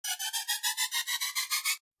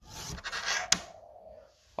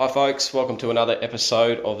Hi folks, welcome to another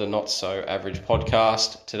episode of the Not So Average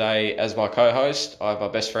podcast. Today, as my co-host, I have my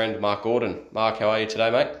best friend, Mark Gordon. Mark, how are you today,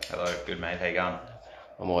 mate? Hello, good mate, how you going?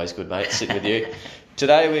 I'm always good, mate, sitting with you.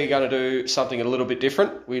 Today we're going to do something a little bit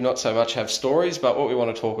different. We not so much have stories, but what we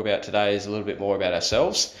want to talk about today is a little bit more about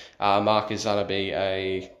ourselves. Mark is going to be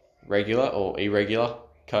a regular or irregular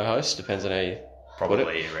co-host, depends on how you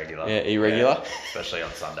Probably irregular. Yeah, irregular. Yeah, especially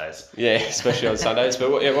on Sundays. Yeah, especially on Sundays.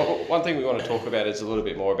 But yeah, one thing we want to talk about is a little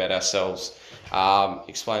bit more about ourselves.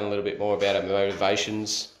 Explain a little bit more about our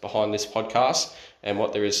motivations behind this podcast and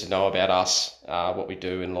what there is to know about us, what we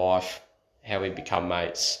do in life, how we become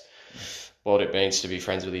mates, what it means to be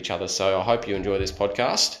friends with each other. So I hope you enjoy this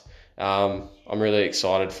podcast. I'm really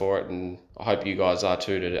excited for it, and I hope you guys are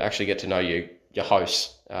too, to actually get to know your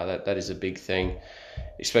hosts. That is a big thing.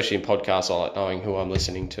 Especially in podcasts, I like knowing who I'm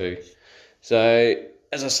listening to. So,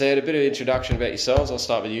 as I said, a bit of introduction about yourselves. I'll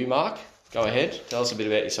start with you, Mark. Go ahead. Tell us a bit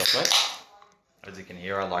about yourself, mate. As you can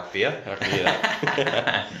hear, I like beer. I can hear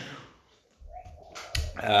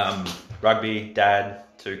that. Rugby, dad,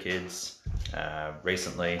 2 kids.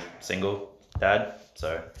 Recently, single dad.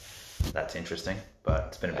 So, that's interesting. But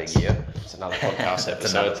it's been a big year. It's another podcast episode.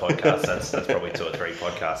 It's another podcast. That's probably 2 or 3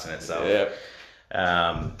 podcasts in itself. Yeah.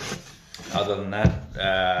 Other than that,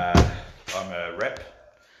 I'm a rep.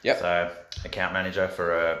 Yep. So, account manager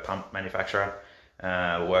for a pump manufacturer.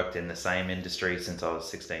 Worked in the same industry since I was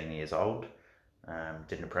 16 years old.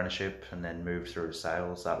 Did an apprenticeship and then moved through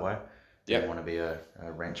sales that way. Didn't want to be a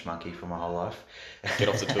wrench monkey for my whole life. Get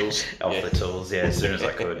off the tools. The tools, yeah, as soon as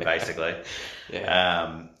I could, basically.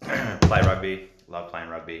 Yeah. Play rugby. Love playing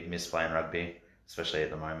rugby. Miss playing rugby, especially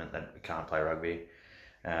at the moment that we can't play rugby.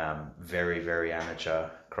 Very, very amateur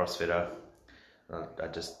CrossFitter. I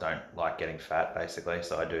just don't like getting fat, basically,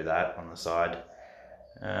 so I do that on the side.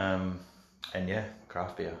 And yeah,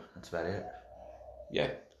 craft beer. That's about it. Yeah.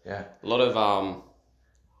 Yeah. A lot of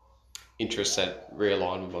interests that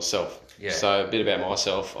realign with myself. Yeah. So a bit about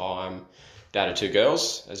myself. I'm dad of 2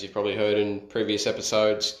 girls, as you've probably heard in previous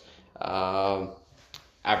episodes. Average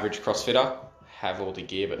CrossFitter. Have all the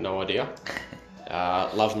gear but no idea.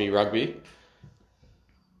 Love me rugby.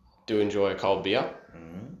 Do enjoy a cold beer.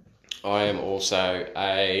 I am also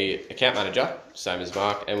a account manager, same as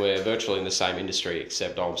Mark, and we're virtually in the same industry,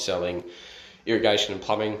 except I'm selling irrigation and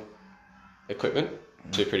plumbing equipment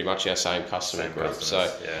to pretty much our same customer group.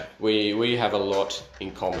 So yeah. we have a lot in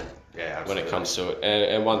common when it comes to it.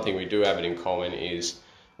 And one thing we do have it in common is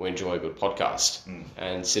we enjoy a good podcast.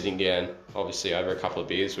 And sitting down, obviously over a couple of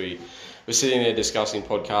beers, we're sitting there discussing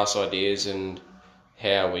podcast ideas and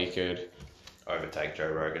how we could Overtake Joe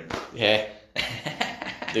Rogan. Yeah.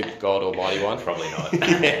 The God Almighty one. Probably not.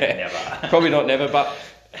 Never. Probably not never, but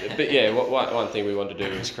yeah, one thing we want to do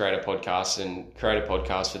is create a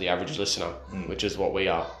podcast for the average listener, which is what we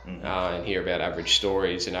are, and hear about average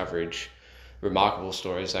stories and average remarkable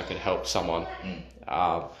stories that could help someone.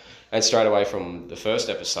 And straight away from the first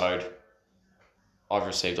episode, I've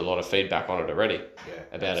received a lot of feedback on it already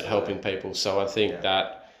about it helping people. So I think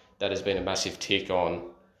that has been a massive tick on,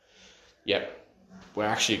 we're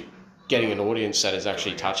actually getting an audience that is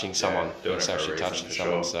actually touching someone. It's actually touching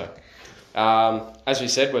someone. Sure. So, as we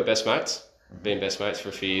said, we're best mates. Been best mates for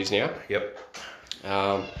a few years now. Yep.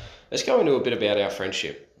 Let's go into a bit about our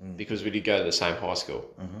friendship because we did go to the same high school.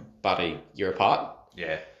 Buddy, you're apart.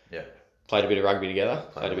 Yeah. Played a bit of rugby together.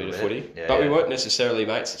 Played a bit of footy. But we weren't necessarily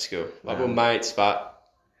mates at school. Like we were mates, but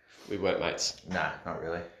we weren't mates. Nah, not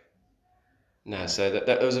really. No, so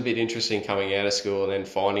that was a bit interesting coming out of school and then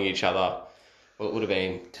finding each other. Well, it would have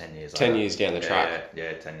been 10 years. 10 years down the track.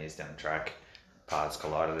 Yeah, 10 years down the track. Paths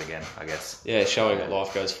collided again, I guess. Yeah, showing that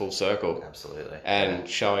life goes full circle. Absolutely. And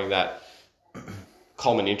showing that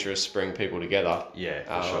common interests bring people together.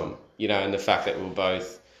 Yeah, for sure. You know, and the fact that we were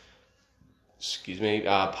both,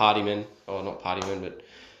 partymen, or not partymen,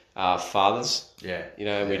 but fathers. Yeah. You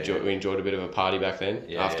know, and we enjoyed a bit of a party back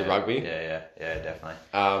then after rugby. Yeah,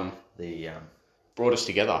 definitely. Brought us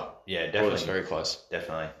together. Yeah, definitely. Brought us very close.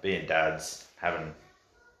 Definitely. Being dads, having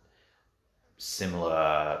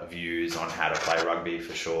similar views on how to play rugby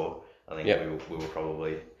for sure. I think we were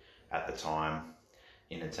probably at the time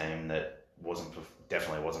in a team that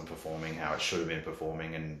definitely wasn't performing how it should have been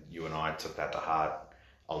performing, and you and I took that to heart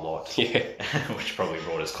a lot. Yeah. Which probably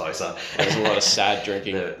brought us closer. There was a lot of sad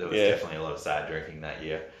drinking. There was definitely a lot of sad drinking that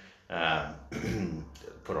year.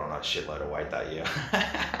 Put on a shitload of weight that year.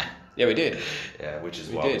 Yeah, we did. Yeah, which is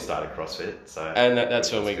why we started CrossFit. So, and that's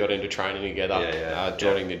when we got into training together. I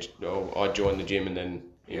joined the gym and then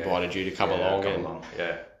invited you to come along.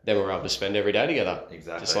 Then we were able to spend every day together.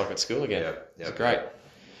 Exactly. Just like at school again. It's great.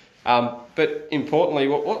 But importantly,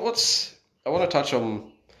 I want to touch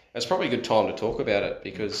on it's probably a good time to talk about it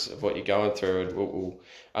because of what you're going through, and we'll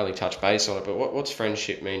only touch base on it. But what's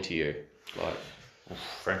friendship mean to you? Like,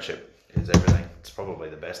 Friendship is everything. It's probably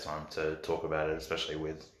the best time to talk about it, especially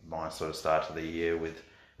with my sort of start to the year with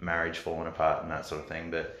marriage falling apart and that sort of thing.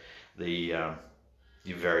 But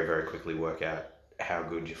you very, very quickly work out how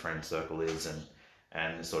good your friend circle is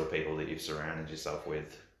and the sort of people that you've surrounded yourself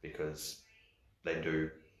with, because they do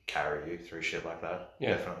carry you through shit like that.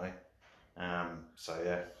 Yeah. Definitely. So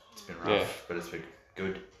yeah, it's been rough, but it's been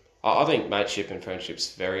good. I think mateship and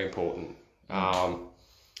friendship's very important,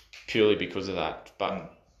 purely because of that.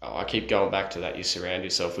 But I keep going back to that. You surround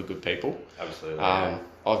yourself with good people. Absolutely.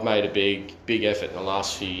 I've made a big effort in the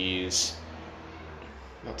last few years,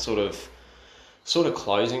 not sort of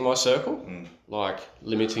closing my circle, like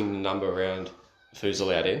limiting the number around who's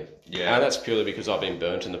allowed in. Yeah. And that's purely because I've been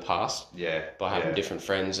burnt in the past. Yeah. By having different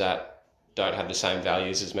friends that don't have the same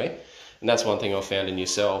values as me. And that's one thing I found in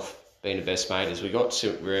yourself, being a best mate, is we got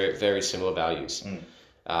very similar values.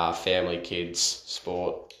 Family, kids,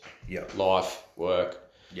 sport, life, work.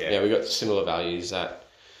 Yeah, we got similar values that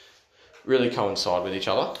really coincide with each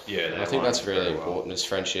other. Yeah, and I think that's really important as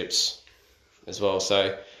friendships as well.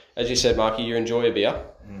 So, as you said, Marky, you enjoy a beer.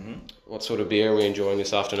 Mm-hmm. What sort of beer are we enjoying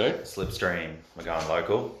this afternoon? Slipstream. We're going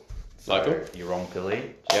local. Local? You're wrong,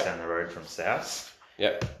 Pilly. Just down the road from South.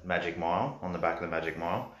 Yep. Magic Mile, on the back of the Magic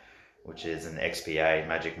Mile, which is an XPA,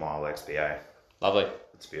 Magic Mile XPA. Lovely.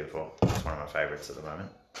 It's beautiful. It's one of my favourites at the moment.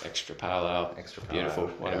 Extra pale ale. Extra pale Beautiful.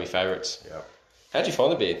 ale. One of my favourites. Yep. How'd you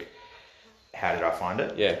find the beer? How did I find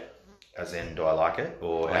it? Yeah. As in, do I like it?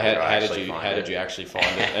 Or how did you actually find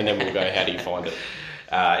it? And then we'll go, how do you find it?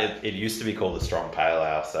 It used to be called a strong pale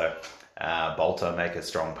ale. So Bolter make a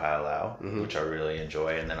strong pale ale, which I really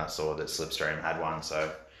enjoy. And then I saw that Slipstream had one,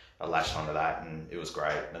 so I lashed onto that, and it was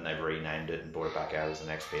great. And they've renamed it and brought it back out as an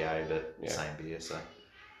XPA, but same beer. So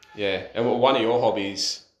yeah, and one of your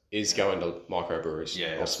hobbies is going to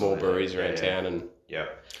microbreweries or small breweries around town, and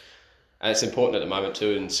it's important at the moment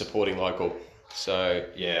too in supporting local. So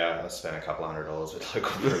yeah, I spent a couple $100 with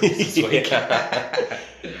local breweries this week.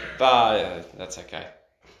 But that's okay.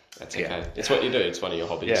 That's okay. It's what you do. It's one of your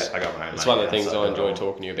hobbies. Yeah, I got my own. It's one of the things I enjoy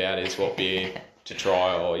talking to you about is what beer to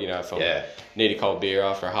try, or if I need a cold beer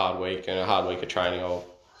after a hard week and a hard week of training, or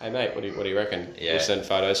hey mate, what do you reckon? Yeah. We'll send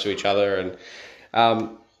photos to each other,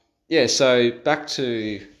 and so back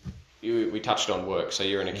to you. We touched on work. So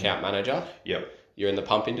you're an account manager. Yep. You're in the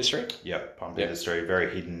pump industry. Yep. Pump industry,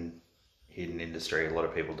 very hidden industry. A lot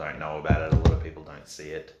of people don't know about it. A lot of people don't see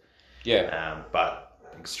it. Yeah. But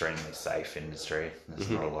extremely safe industry. There's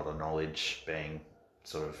not a lot of knowledge being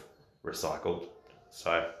sort of recycled.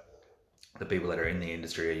 So the people that are in the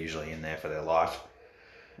industry are usually in there for their life.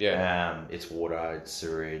 Yeah. It's water, it's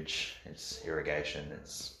sewerage, it's irrigation,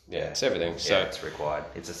 it's everything. So it's required.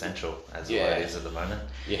 It's essential as the way it is at the moment.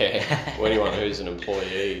 Yeah. Well, anyone who's an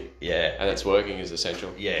employee and it's working is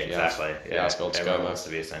essential. Yeah, exactly. Everyone wants to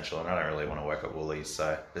be essential, and I don't really want to work at Woolies,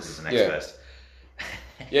 so this is the next best.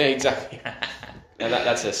 Yeah, exactly. And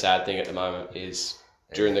that's a sad thing at the moment is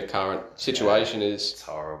during the current situation is it's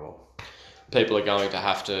horrible. People are going to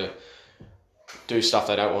have to do stuff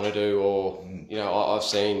they don't want to do, or I've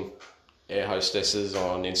seen air hostesses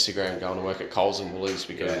on Instagram going to work at Coles and Woolies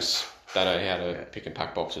because they know how to pick and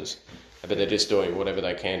pack boxes, but they're just doing whatever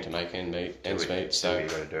they can to make ends meet. So you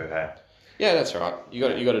got to do it, hey? Yeah, that's right. You got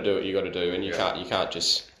to do what you got to do, and you can't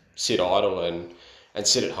just sit idle and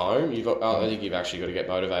sit at home. I think you've actually got to get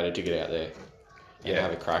motivated to get out there and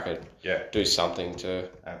have a crack at do something to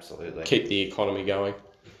absolutely keep the economy going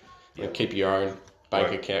and keep your own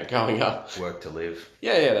bank account going up. Work to live.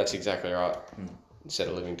 Yeah, that's exactly right. Instead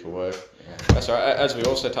of living to work. Yeah. That's right. As we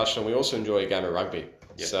also touched on, we also enjoy a game of rugby.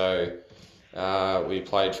 Yep. So we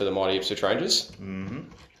played for the mighty Ipswich Rangers. Mm-hmm.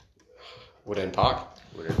 Woodend Park.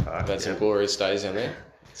 We've had some glorious days down there.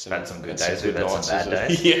 Had some good days. We've had some bad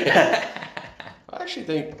days. Yeah. I actually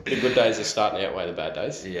think the good days are starting to outweigh the bad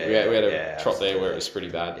days. Yeah, we had a trot there where it was pretty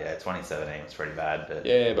bad. Yeah, 2017 was pretty bad, but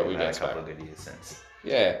we had a couple of good years since.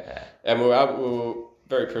 Yeah. And we were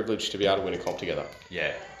very privileged to be able to win a comp together.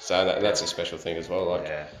 Yeah. So that's a special thing as well,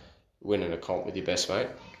 like winning a comp with your best mate.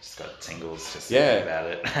 Just got tingles just thinking about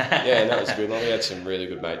it. And that was good. We had some really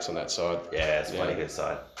good mates on that side. Yeah, it's a bloody good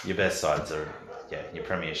side. Your best sides are, your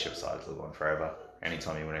premiership sides live on forever.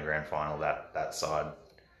 Anytime you win a grand final, that side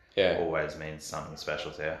always means something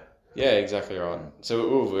special to you. Yeah, exactly right.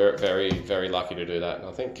 So we were very, very lucky to do that. And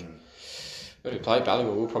I think when we played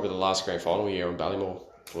Ballymore, we were probably the last grand final year on Ballymore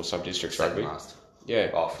for sub-districts rugby. Last.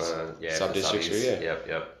 Yeah. Sub-districts, Yep.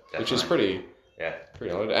 Definitely. Which is pretty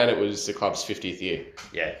honoured. And it was the club's 50th year.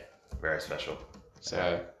 Yeah, very special.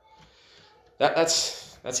 So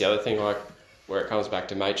that's that's the other thing, like, where it comes back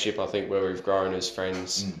to mateship, I think where we've grown as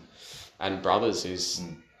friends and brothers is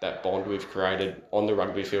that bond we've created on the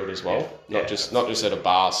rugby field as well. Not just at a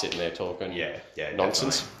bar sitting there talking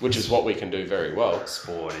nonsense, definitely. which is what we can do very well.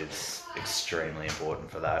 Sport is extremely important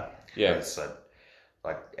for that. Yeah. It's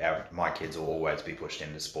my kids will always be pushed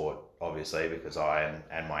into sport, obviously, because I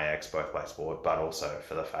and my ex both play sport, but also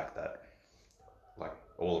for the fact that like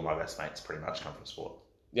all of my best mates pretty much come from sport.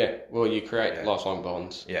 Yeah, well, you create lifelong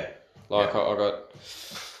bonds. Yeah. Like I got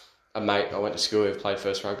a mate I went to school with, played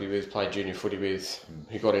first rugby with, played junior footy with,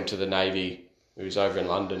 who got into the Navy, who was over in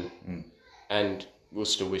London, and we'll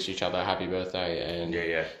still wish each other a happy birthday. And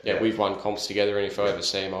we've won comps together, and if I ever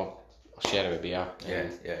see him, I'll shout him a beer.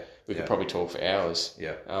 We could probably talk for hours.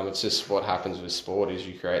 Yeah. It's just what happens with sport is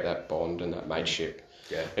you create that bond and that mateship.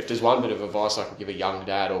 Yeah. If there's one bit of advice I can give a young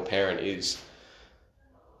dad or parent is,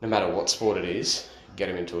 no matter what sport it is, get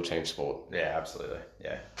them into a team sport. Yeah, absolutely.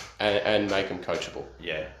 Yeah. And make them coachable.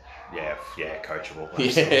 Yeah, coachable.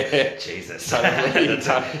 Yeah. Jesus. Totally.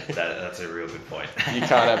 That's a real good point. You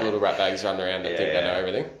can't have little rat bags running around that think they know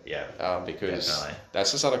everything. Yeah. Because definitely.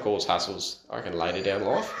 that's just going to cause hassles, I reckon, later down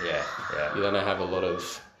life. Yeah. You're going to have a lot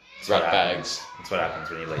of rat bags. That's what happens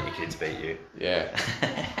when you let your kids beat you. Yeah.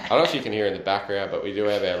 I don't know if you can hear in the background, but we do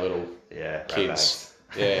have our little kids.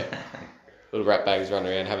 Yeah. Little rat bags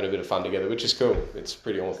running around having a bit of fun together, which is cool. It's a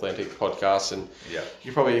pretty authentic podcast, and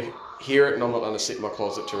you probably hear it, and I'm not going to sit in my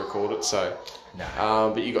closet to record it. So,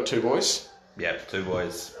 but you got 2 boys. Yeah, 2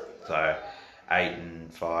 boys. So 8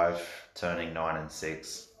 and 5, turning 9 and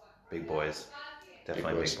 6. Big boys,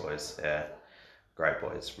 definitely big boys. Yeah, great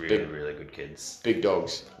boys. Really good kids. Big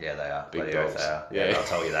dogs. Yeah, they are. Big dogs. They are. Yeah, I'll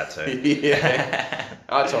tell you that too. Yeah,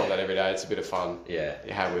 I tell them that every day. It's a bit of fun. Yeah,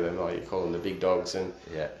 you have with them. Like you call them the big dogs, and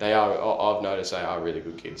yeah, they are. I've noticed they are really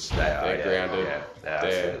good kids. They're grounded. Yeah, they're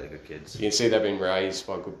absolutely good kids. You can see they've been raised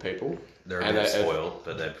by good people. They're a bit spoiled,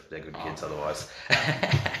 but they're good kids otherwise.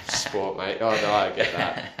 Sport, mate. Oh no, I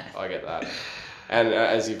get that. And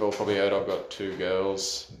as you've all probably heard, I've got 2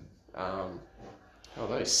 girls.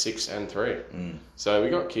 They're 6 and 3. So we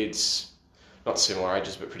got kids, not similar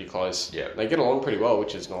ages, but pretty close. Yeah, they get along pretty well,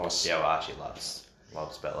 which is nice. Yeah, well, Archie loves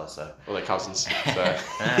Bella, so. Well, they're cousins. So,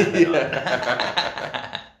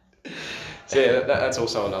 so yeah, that's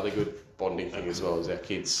also another good bonding thing as well, as our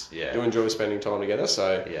kids do enjoy spending time together.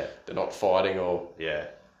 So they're not fighting or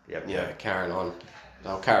carrying on.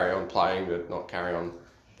 They'll carry on playing, but not carry on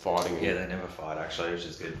fighting. Yeah, they never fight actually, which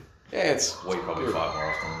is good. Yeah, we probably fight more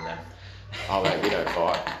often than them. Oh mate, we don't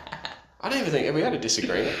fight. I don't even think, have we had a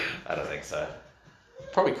disagreement? I don't think so.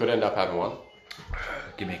 Probably could end up having one.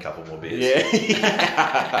 Give me a couple more beers.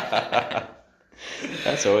 Yeah.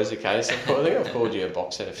 That's always the case. I think I've called you a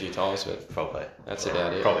box head a few times, but probably that's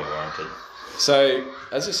about it. Probably warranted. So,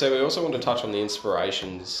 as I said, we also want to touch on the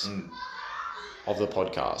inspirations of the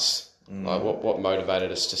podcast. Like what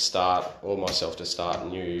motivated us to start, or myself to start,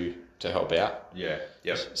 and you to help out. Yeah.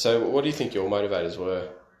 Yep. So, what do you think your motivators were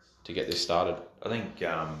to get this started? I think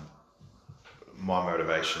my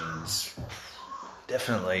motivations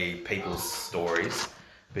definitely people's stories,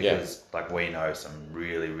 because we know some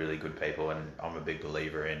really, really good people, and I'm a big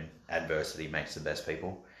believer in adversity makes the best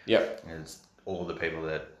people. Yep. It's all the people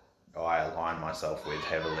that I align myself with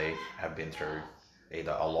heavily have been through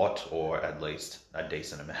either a lot or at least a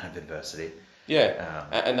decent amount of adversity. Yeah,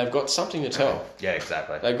 and they've got something to tell. Yeah,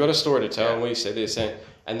 exactly. They've got a story to tell, and we said this,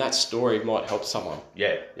 and that story might help someone.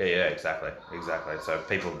 Yeah, exactly. So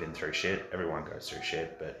people have been through shit. Everyone goes through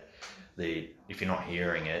shit, but if you're not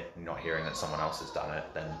hearing it, you're not hearing that someone else has done it,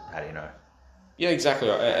 then how do you know? Yeah, exactly.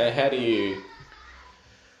 And how do you?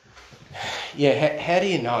 Yeah, how do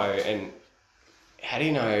you know? And how do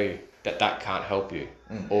you know that can't help you,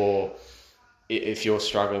 or if you're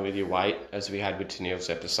struggling with your weight, as we had with Tennille's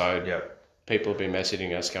episode, people have been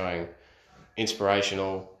messaging us going,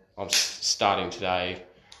 inspirational, I'm starting today,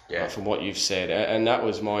 from what you've said. And that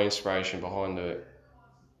was my inspiration behind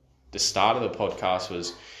the start of the podcast,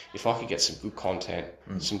 was if I could get some good content,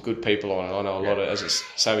 some good people on, and I know a lot of, as it's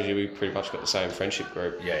same as you, we pretty much got the same friendship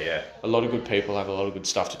group. Yeah. A lot of good people have a lot of good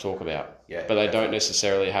stuff to talk about. Yeah. But they don't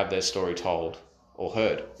necessarily have their story told or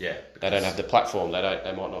heard. Yeah. They don't have the platform. They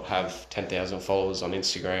might not have 10,000 followers on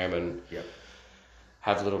Instagram and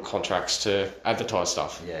have little contracts to advertise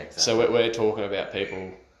stuff. Yeah, exactly. So we're talking about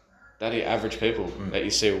people that are average people that you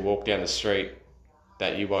see will walk down the street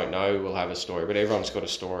that you won't know will have a story, but everyone's got a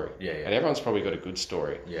story. Yeah. And everyone's probably got a good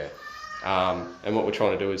story. Yeah. And what we're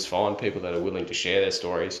trying to do is find people that are willing to share their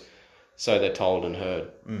stories so they're told and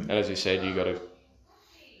heard. And as you said, you got a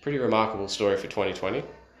pretty remarkable story for 2020.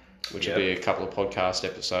 which will be a couple of podcast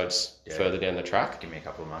episodes further down the track. Give me a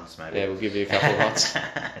couple of months, maybe. Yeah, we'll give you a couple of months.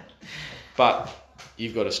 But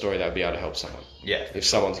you've got a story that would be able to help someone. Yeah. If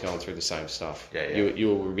someone's going through the same stuff. Yeah.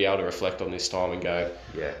 You'll be able to reflect on this time and go,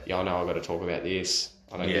 yeah, I know I've got to talk about this.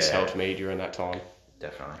 I know this helped me during that time.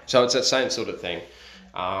 Definitely. So it's that same sort of thing.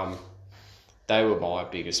 They were my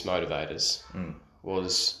biggest motivators,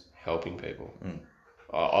 was helping people.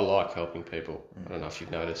 I like helping people. I don't know if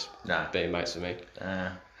you've noticed being mates with me.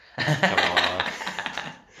 Come on.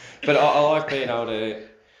 But I like being able to,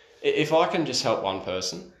 if I can just help one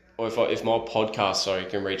person, or if my podcast,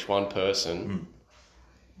 can reach one person,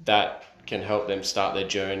 that can help them start their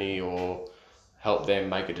journey, or help them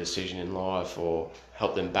make a decision in life, or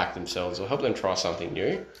help them back themselves, or help them try something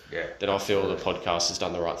new, then I feel the podcast has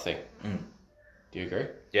done the right thing. Do you agree?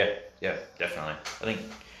 Yeah, definitely. I think,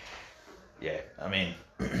 I mean,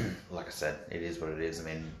 like I said, it is what it is. I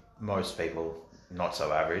mean, most people, not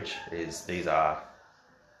so average, these are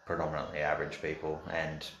predominantly average people,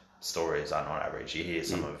 and stories are not average. You hear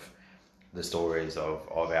some of the stories of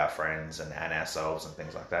our friends and ourselves and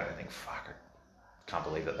things like that, and think, fuck, I can't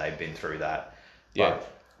believe that they've been through that. But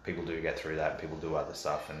people do get through that, and people do other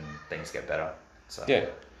stuff, and things get better. So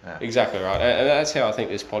exactly right. And that's how I think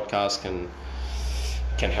this podcast can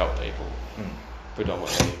help people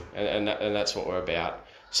predominantly, and that's what we're about.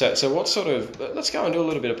 So what sort of, let's go and do a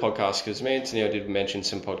little bit of podcast, because me and Antonio did mention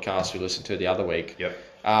some podcasts we listened to the other week.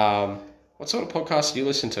 What sort of podcasts do you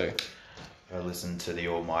listen to? I listen to the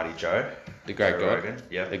Almighty Joe. The great Joe God. Rogan.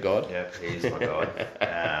 Yep. The God. Yep, he's my God.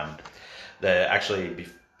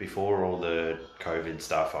 Before all the COVID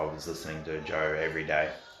stuff, I was listening to Joe every day.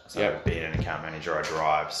 So being an account manager, I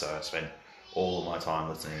drive, so I spend all of my time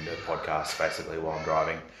listening to podcasts basically while I'm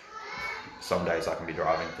driving. Some days I can be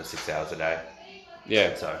driving for 6 hours a day.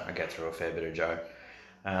 Yeah. So I get through a fair bit of Joe.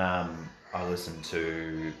 I listen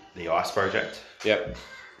to The Ice Project. Yep.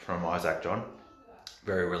 From Isaac John.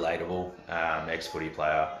 Very relatable, ex-footy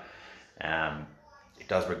player. He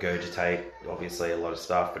does regurgitate, obviously, a lot of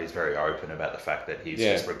stuff, but he's very open about the fact that he's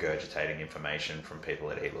just regurgitating information from people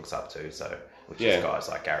that he looks up to. So, which is guys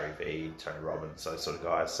like Gary Vee, Tony Robbins, those sort of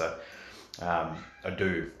guys. So, I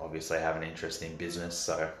do obviously have an interest in business,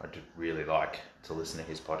 so I do really like to listen to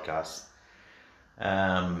his podcast.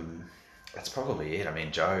 That's probably it. I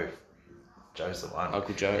mean, Joe's the one.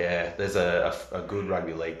 Uncle Joe. Yeah, there's a good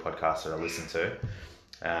rugby league podcast that I listen to.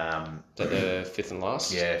 Is that the fifth and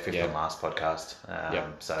last? Yeah, fifth and last podcast.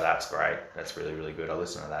 So that's great. That's really, really good. I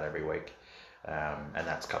listen to that every week. And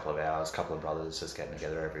that's a couple of hours, couple of brothers just getting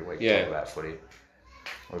together every week to talk about footy.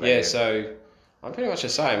 What about you? So I'm pretty much the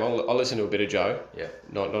same. I'll listen to a bit of Joe. Yeah.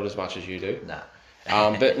 Not as much as you do. Nah.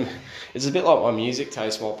 But it's a bit like my music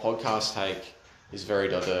taste. My podcast take is very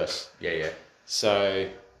diverse. Yeah. So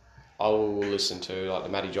I will listen to like the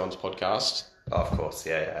Matty Johns podcast. Oh, of course,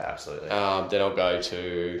 yeah, absolutely. Then I'll go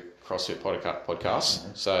to CrossFit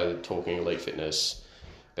podcasts. So Talking Elite Fitness,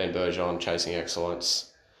 Ben Bergeron, Chasing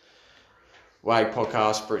Excellence, WAG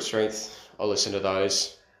podcast, Brute Strength. I'll listen to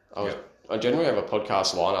those. I generally have a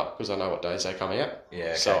podcast lineup because I know what days they come out. Yeah.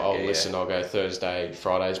 Okay. So I'll listen. I'll go Thursday,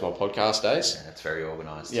 Fridays, my podcast days. Yeah, that's very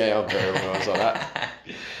organised. Yeah, I'm very organised like that.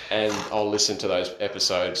 And I'll listen to those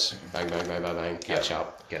episodes. Bang, bang, bang, bang, bang. Catch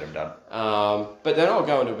up. Get them done. But then I'll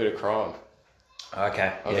go into a bit of crime.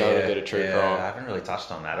 Okay. I'll go into a bit of true crime. I haven't really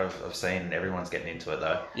touched on that. I've seen everyone's getting into it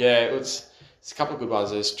though. Yeah, it's a couple of good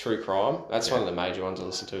ones. There's true crime. That's one of the major ones I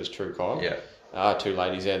listen to is true crime. Yeah. Two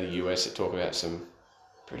ladies out of the US that talk about some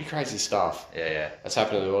pretty crazy stuff. Yeah. That's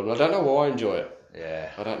happening in the world. And I don't know why I enjoy it. Yeah.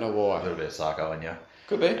 I don't know why. A little bit of psycho in you.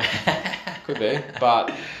 Could be.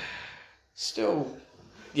 But still,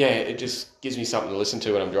 it just gives me something to listen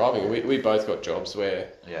to when I'm driving. We both got jobs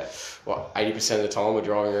where, 80% of the time we're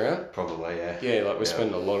driving around? Probably, yeah. Yeah, like we're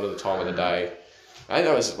spending a lot of the time of the day. I think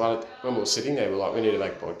that was when we were sitting there, we're like, we need to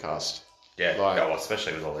make a podcast. Yeah, well,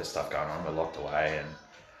 especially with all this stuff going on, we're locked away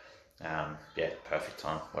and, perfect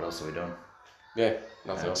time. What else are we doing? Yeah,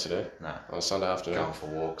 nothing else to do. No. On a Sunday afternoon. Going for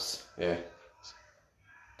walks. Yeah.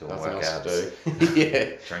 Doing nothing workouts. else to do.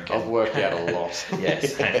 Yeah. Drinking. I've worked out a lot.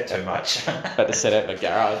 Yes, too much. Had to set out my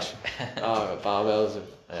garage. Barbells and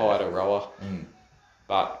hired a rower.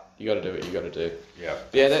 But you got to do what you got to do. Yeah.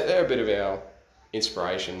 Yeah, they're a bit of our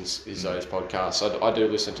inspirations is those podcasts. I do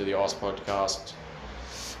listen to the Ice podcast,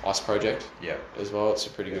 Ice Project. Yeah. As well. It's a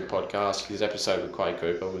pretty good podcast. His episode with Quade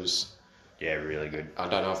Cooper was... Yeah, really good. I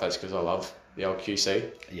don't know if that's because I love the old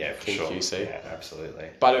QC. Yeah, for King sure. QC. Yeah, absolutely.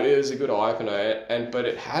 But it was a good eye-opener, but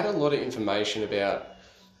it had a lot of information about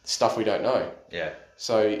stuff we don't know. Yeah.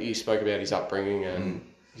 So he spoke about his upbringing and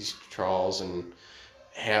his trials and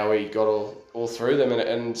how he got all through them,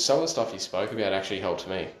 and some of the stuff he spoke about actually helped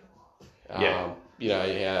me. You know,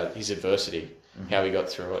 how his adversity, how he got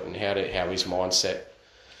through it, and how his mindset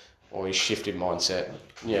or his shifted mindset,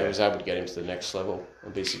 was able to get him to the next level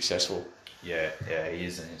and be successful. Yeah, he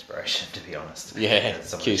is an inspiration, to be honest. Yeah,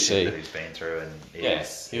 some of the QC. shit that he's been through, and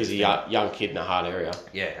he was a young kid in a hard area.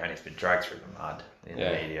 Yeah, and he's been dragged through the mud in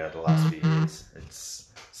the media the last few years. It's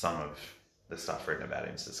some of the stuff written about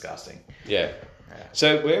him is disgusting. Yeah.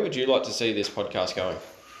 So where would you like to see this podcast going?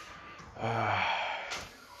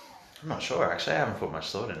 I'm not sure, actually. I haven't put much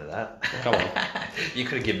thought into that. Come on. You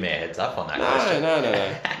could have given me a heads up on that question. No.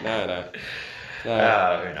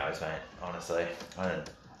 Who knows, mate? Honestly.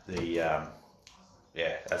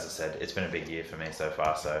 As I said, it's been a big year for me so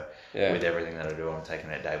far. So with everything that I do, I'm taking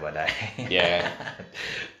it day by day.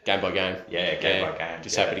 Game by game. Yeah, game by game.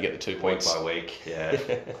 Just happy to get the 2 points. Week by week,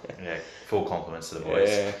 yeah. Full compliments to the boys.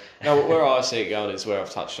 Yeah. No, where I see it going is where I've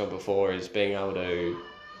touched on before, is being able to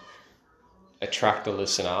attract the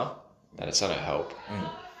listener that it's going to help.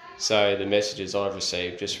 So the messages I've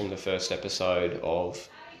received just from the first episode of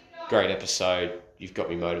great episode, you've got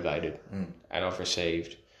me motivated, and I've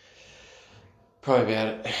received probably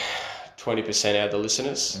about 20% out of the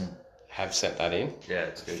listeners have sent that in. Yeah,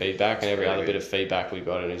 it's good. Feedback, and every other bit of feedback we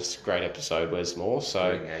got in is great episode, where's more.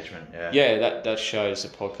 So good engagement, that shows the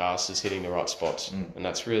podcast is hitting the right spots, and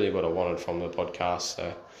that's really what I wanted from the podcast.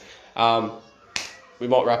 So we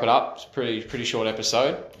might wrap it up. It's a pretty short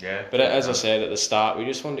episode. Yeah. But as I said at the start, we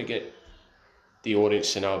just wanted to get the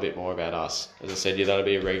audience to know a bit more about us. As I said, you're going to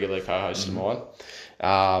be a regular co-host of mine.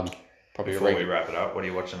 Before we wrap it up, what are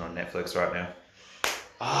you watching on Netflix right now?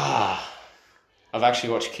 I've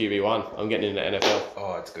actually watched QB1. I'm getting into NFL.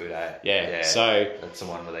 Oh, it's good, eh? Yeah. So that's the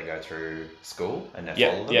one where they go through school and they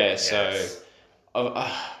follow them? Yeah. So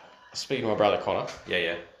speaking to my brother Connor.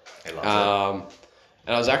 Yeah. He loves it.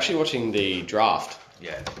 And I was actually watching the draft.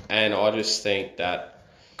 Yeah. And I just think that...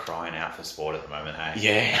 Crying out for sport at the moment, hey?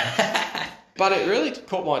 Yeah. But it really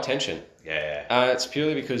caught my attention. Yeah. It's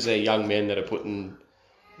purely because they're young men that are putting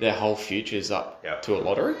their whole futures up to a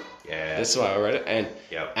lottery. Yeah. That's the way I read it.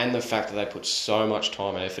 And the fact that they put so much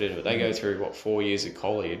time and effort into it. They go through, 4 years of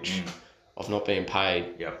college of not being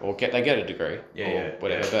paid. Yep. Or they get a degree or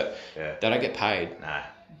whatever, but they don't get paid. Nah.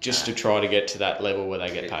 To try to get to that level where they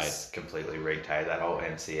get paid. It's completely rigged, hey? That whole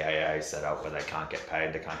NCAA set up where they can't get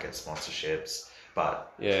paid, they can't get sponsorships,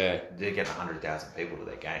 but they're getting 100,000 people to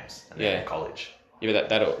their games and they're in college. Yeah, but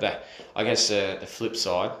that I guess the flip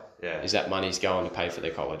side is that money's going to pay for their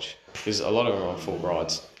college, because a lot of them are on full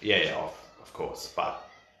rides. Yeah, of course, but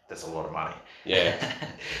there's a lot of money. Yeah.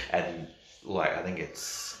 And I think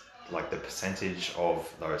it's the percentage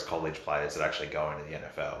of those college players that actually go into the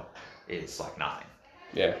NFL is nothing.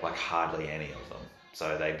 Yeah. Hardly any of them.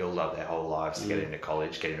 So they build up their whole lives to get into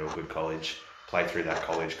college, get into a good college, play through that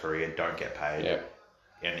college career, don't get paid,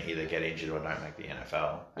 and either get injured or don't make the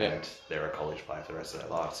NFL, and they're a college player for the rest of their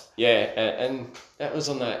lives. Yeah, and that was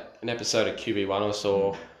on an episode of QB1. I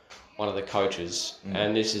saw one of the coaches,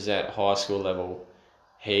 and this is at high school level.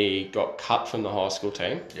 He got cut from the high school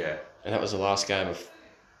team. Yeah. And that was the last game of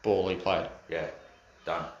ball he played. Yeah.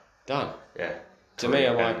 Done. Yeah. To me,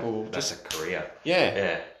 I'm like, well, that's a career.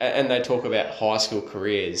 Yeah. And they talk about high school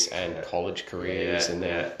careers and college careers,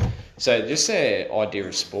 so just their idea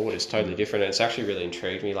of sport is totally different. And it's actually really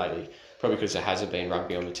intrigued me lately, probably because there hasn't been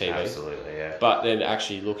rugby on the TV. Absolutely, yeah. But then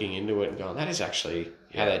actually looking into it and going, that is actually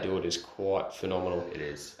how they do it is quite phenomenal. It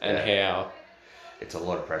is. And how it's a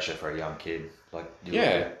lot of pressure for a young kid. Look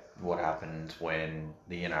at what happened when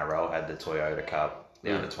the NRL had the Toyota Cup,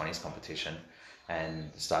 the under-20s competition,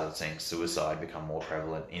 and started seeing suicide become more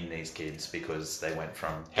prevalent in these kids because they went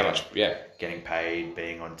from getting paid,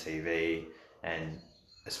 being on TV, and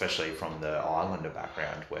especially from the Islander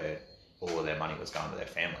background where all of their money was going to their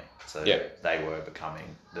family. So they were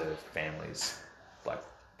becoming the family's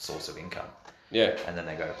source of income. Yeah. And then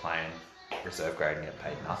they go to playing reserve grade and get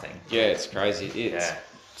paid nothing. Yeah, it's crazy. It's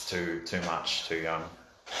too much, too young.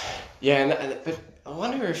 Yeah, but I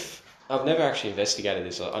wonder if... I've never actually investigated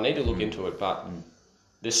this. I need to look into it, but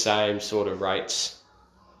the same sort of rates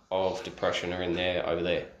of depression are in there over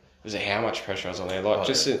there. Because of how much pressure is on there.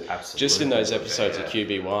 Just in those episodes of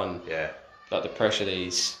QB1, the pressure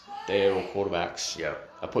they're all quarterbacks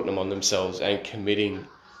are putting them on themselves and committing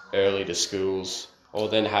early to schools. Or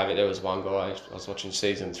then there was one guy, I was watching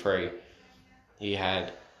season 3, he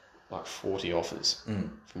had 40 offers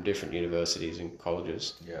from different universities and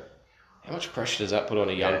colleges. Yeah. How much pressure does that put on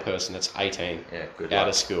a young person that's 18 out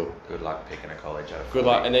of school? Good luck picking a college out of 40. Good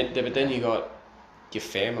luck. But then you got your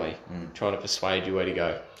family trying to persuade you where to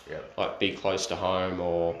go. Yeah. Be close to home,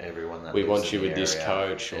 or everyone that we want you with area. this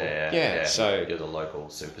coach. Or, so you're the local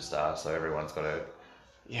superstar, so everyone's got to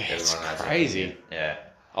Yeah, it's Everyone has an crazy. opinion. Yeah.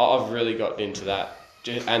 I've really gotten into that,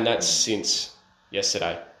 and that's since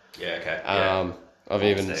yesterday. Yeah, okay. Yeah. I've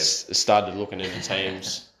even started looking into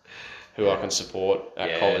teams who I can support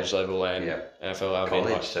at college level and NFL level.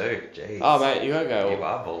 College too, jeez. Oh, mate, you got to go. You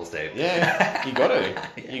are balls deep. Yeah, you got to.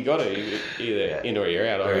 You got to. Either in or you're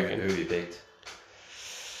out, I reckon. Who have you picked?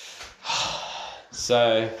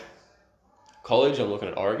 So, college, I'm looking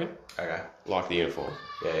at Oregon. Okay. Like the uniform.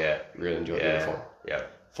 Yeah. Really enjoy the uniform. Yeah.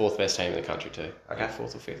 Fourth best team in the country too. Okay.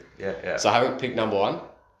 Fourth or fifth. Yeah. So I haven't picked number one.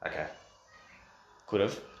 Okay. Could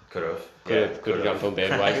have jumped on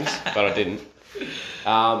bandwagons, but I didn't.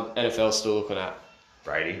 NFL still looking at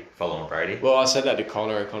Brady, following Brady. Well, I said that to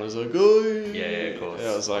Connor, and Connor's like, "Oh, yeah, of course." And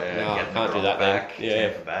I was like, "No, I can't do that." Back. Then. Yeah,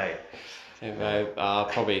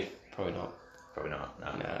 Tampa Bay. Probably not. Probably not. No.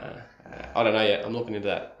 Nah. I don't know yet. I'm looking into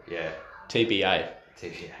that. Yeah. TBA.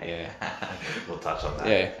 Yeah. We'll touch on that.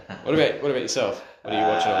 Yeah. What about yourself? What are you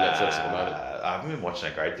watching on Netflix at the moment? I haven't been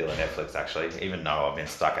watching a great deal of Netflix actually. Even though I've been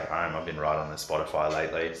stuck at home, I've been right on the Spotify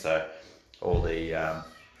lately. So all the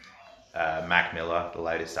Mac Miller, the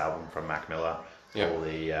latest album from Mac Miller. Yep.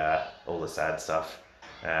 All the sad stuff.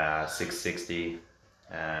 660.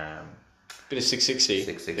 Bit of 660.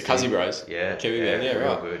 660. The Cuzzy Bros. Yeah. Kiwi band. Yeah,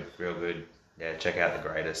 real good. Yeah, check out The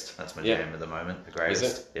Greatest. That's my jam at the moment. The Greatest.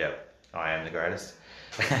 Is it? Yeah. I am the greatest.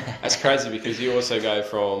 That's crazy because you also go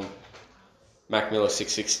from Mac Miller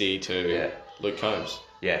 660 to Luke Combs.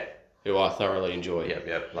 Yeah. Who I thoroughly enjoy.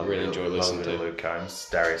 Yep. I really enjoy listening to. Luke Combs.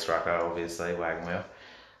 Darius Rucker, obviously, Wagon Wheel.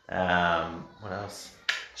 What else?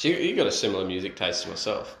 So you got a similar music taste to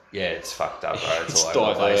myself. Yeah, it's fucked up, bro. It's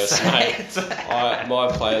all diverse, mate. My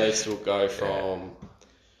playlist will go from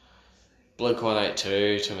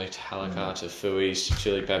Blink-182 to Metallica to Fugees to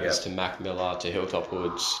Chili Peppers to Mac Miller to Hilltop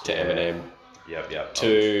Hoods to Eminem. Yep.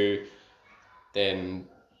 To then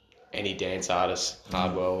any dance artist,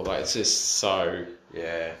 Hardwell. Like, it's just so...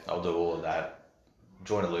 Yeah, I'll do all of that.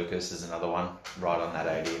 Joyner Lucas is another one, right on that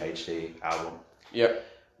ADHD album. Yep.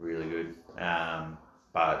 Really good.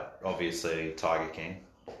 But obviously Tiger King.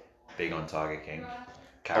 Big on Tiger King.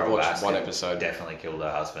 I've watched one episode. Definitely killed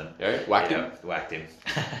her husband. Yeah? Whacked him? Whacked him.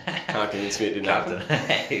 Can't convince me it didn't happen.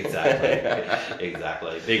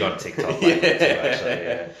 Exactly. Big on TikTok lately too,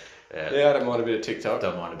 actually. Yeah, I don't mind a bit of TikTok.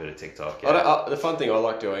 The fun thing I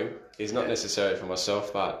like doing is not necessarily for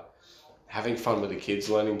myself, but having fun with the kids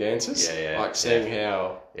learning dances. Like seeing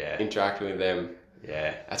how interacting with them.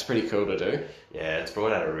 Yeah. That's pretty cool to do. Yeah, it's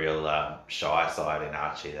brought out a real shy side in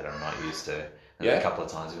Archie that I'm not used to. And a couple of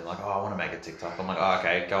times I've been like, I want to make a TikTok. I'm like,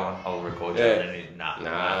 okay, go on, I'll record you. And then he's,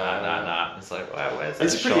 nah. It's like, wow, where's that?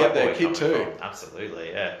 He's a pretty up there kid too. From? Absolutely,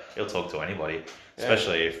 yeah. He'll talk to anybody,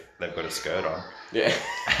 especially if they've got a skirt on. Yeah.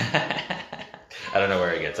 I don't know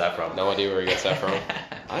where he gets that from. No idea where he gets that from.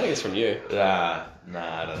 I think it's from you. Nah,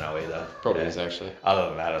 I don't know either. Probably is actually. Other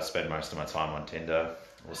than that, I spend most of my time on Tinder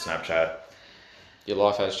or Snapchat. Your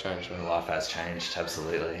life has changed, man. My life has changed,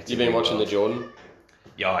 absolutely. You've been watching the Jordan?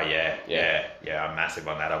 Oh, yeah. I'm massive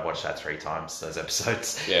on that. I've watched that 3 times, those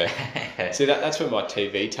episodes. Yeah. See, that's for my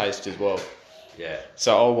TV taste as well. Yeah.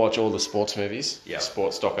 So I'll watch all the sports movies,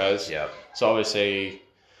 sports docos. Yeah. So obviously,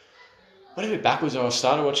 whatever backwards, I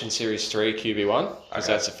started watching Series 3 QB1 because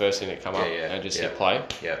that's the first thing that come up. And just hit play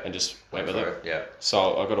and just went with it. Yeah.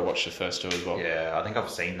 So I've got to watch the first 2 as well. Yeah, I think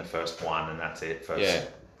I've seen the first one and that's it.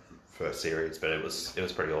 First series, but it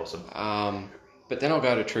was pretty awesome. But then I'll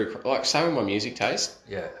go to true, like say with my music taste.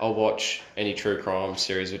 Yeah. I'll watch any true crime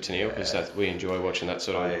series with Tennille because we enjoy watching that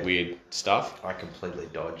sort of weird stuff. I completely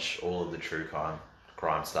dodge all of the true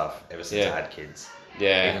crime stuff ever since I had kids.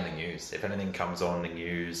 Yeah. Even the news. If anything comes on the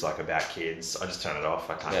news like about kids, I just turn it off.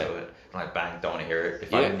 I can't do it. I'm like, bang, don't want to hear it.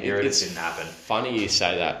 If I didn't hear it, it didn't happen. Funny you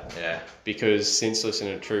say that. Yeah. Because since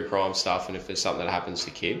listening to true crime stuff, and if there's something that happens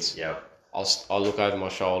to kids, I'll look over my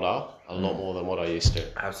shoulder a lot more than what I used to.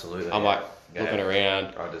 Absolutely. I'm like looking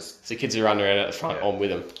around. The kids are running around at the front. I'm with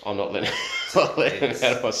them. I'm not letting them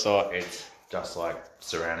out of my sight. It's just like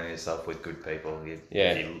surrounding yourself with good people. If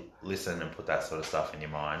you listen and put that sort of stuff in your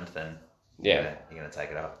mind, then you're going to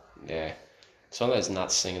take it up. Yeah. It's one of those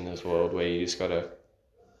nuts things in this world where you just got to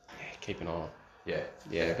keep an eye on.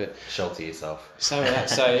 Yeah. But shelter yourself. So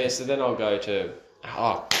then I'll go to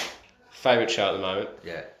favourite show at the moment.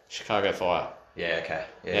 Yeah. Chicago Fire. Yeah, okay.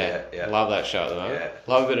 Yeah. Love that show at the moment. Yeah.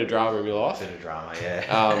 Love a bit of drama in your life. Bit of drama,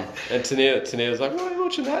 yeah. And Tania was like, why are you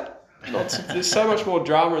watching that? There's so much more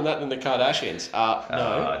drama in that than the Kardashians.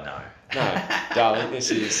 No, darling,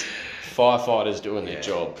 this is firefighters doing their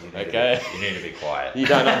job, okay? You need to be quiet. You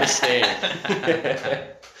don't understand.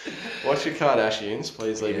 Watch your Kardashians.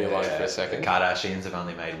 Please leave me alone for a second. The Kardashians have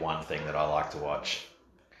only made one thing that I like to watch.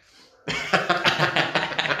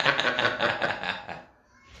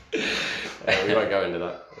 we won't go into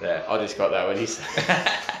that. Yeah. I just got that when he said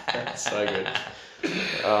that's so good.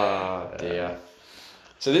 Oh, dear.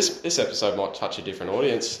 So this episode might touch a different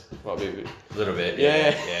audience. Might be a little bit.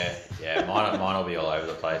 Yeah. Mine will be all over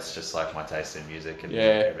the place, just like my taste in music and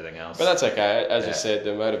everything else. But that's okay. As you said,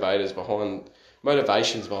 the motivations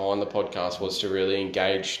behind the podcast was to really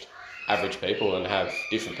engage average people and have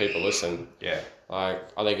different people listen. Yeah. Like,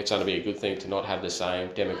 I think it's going to be a good thing to not have the same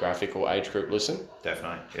demographic or age group listen.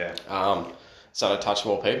 Definitely, yeah. So to touch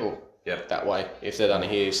more people. Yep. That way, if they're going to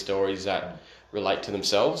hear stories that relate to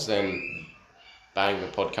themselves, then bang, the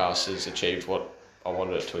podcast has achieved what I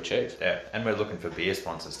wanted it to achieve. Yeah, and we're looking for beer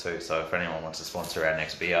sponsors too. So if anyone wants to sponsor our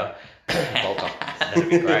next beer, Volta, that'd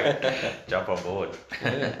be great. Jump on board.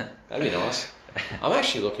 Yeah, that'd be nice. I'm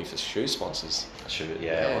actually looking for shoe sponsors.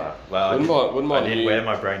 Well, wouldn't mind I did wear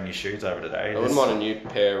my brand new shoes over today. I wouldn't mind a new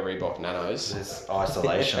pair of Reebok Nanos. This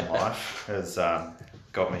isolation life has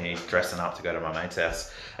got me dressing up to go to my mate's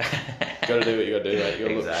house. Got to do what you got to do, mate. You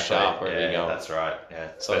got to look sharp wherever you go. That's right.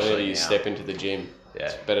 Yeah, so whenever you step into the gym,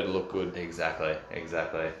 it's better to look good. Exactly.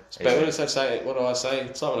 It's better. What does that say? What do I say?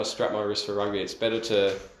 It's like when I strap my wrist for rugby. It's better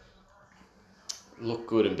to look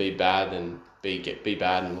good and be bad than be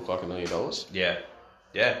bad and look like $1 million.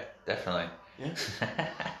 Yeah, definitely. Yeah.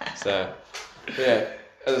 So, yeah,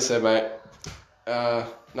 as I said, mate,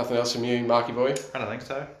 nothing else from you, Marky boy? I don't think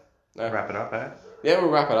so. No. Wrap it up, eh? Yeah,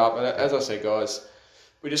 we'll wrap it up. And as I said, guys,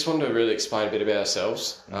 we just wanted to really explain a bit about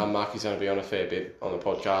ourselves. Marky's going to be on a fair bit on the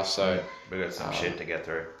podcast, so we've got some shit to get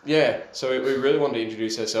through. Yeah, so we really wanted to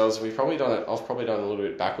introduce ourselves. I've probably done it a little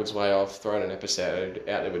bit backwards way. I've thrown an episode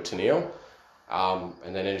out there with Tennille,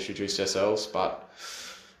 and then introduced ourselves. But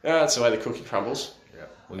that's the way the cookie crumbles. Yeah,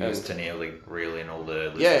 we use Tennille to reel in all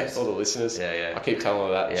the listeners. Yeah, all the listeners. Yeah. I keep telling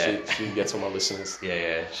her that. Yeah. She gets all my listeners.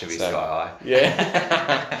 Yeah. Should be sky high.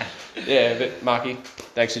 Yeah. Yeah, but Marky,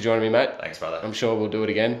 thanks for joining me, mate. Thanks, brother. I'm sure we'll do it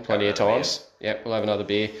again plenty of times. Yep, we'll have another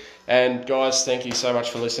beer. And guys, thank you so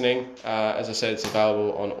much for listening. As I said, it's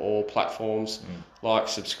available on all platforms. Like,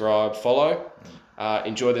 subscribe, follow.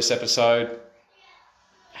 Enjoy this episode.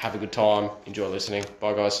 Have a good time. Enjoy listening.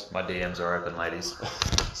 Bye, guys. My DMs are open, ladies.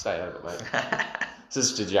 Stay over, mate. This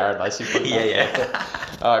is to Jared Lacey. Yeah.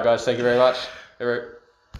 All right, guys. Thank you very much.